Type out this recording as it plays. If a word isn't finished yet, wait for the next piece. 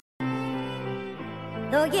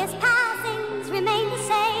Though years pass, things remain the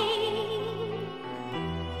same.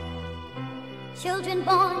 Children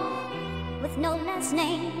born with no last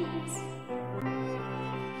names.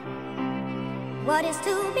 What is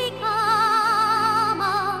to become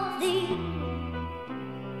of thee,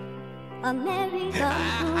 America?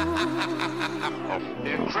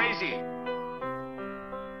 They're crazy.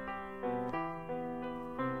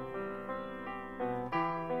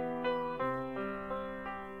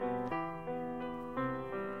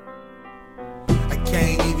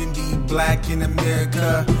 Can't even be black in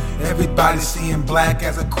America. Everybody's seeing black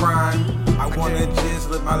as a crime. I wanna just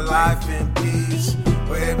live my life in peace,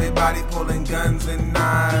 where everybody pulling guns and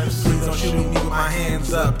knives. Please don't shoot me with my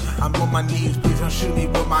hands up. I'm on my knees, please don't shoot me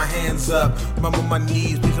with my hands up. I'm on my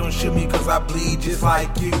knees, please don't shoot me cause I bleed just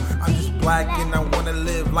like you. I'm just black and I wanna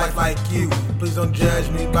live life like you. Please don't judge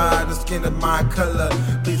me by the skin of my color.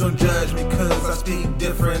 Please don't judge me cause I speak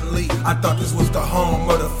differently. I thought this was the home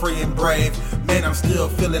of the free and brave. Man, I'm still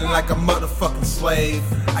feeling like a motherfucking slave.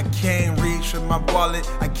 I can't reach for my wallet.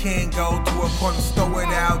 I can't go to a corner store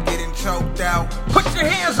without getting choked out. Put your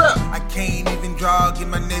hands up! I can't even jog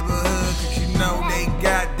in my neighborhood cause you know they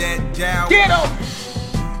got that jowl. Get up!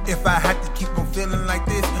 If I had to keep on feeling like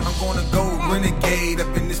this, I'm gonna go renegade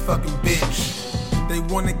up in this fucking bitch. They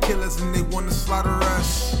wanna kill us and they wanna slaughter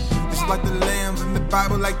us. It's like the lambs in the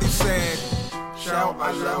Bible like they said. Shout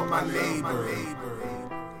I love my neighbor,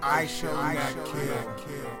 I shall not kill.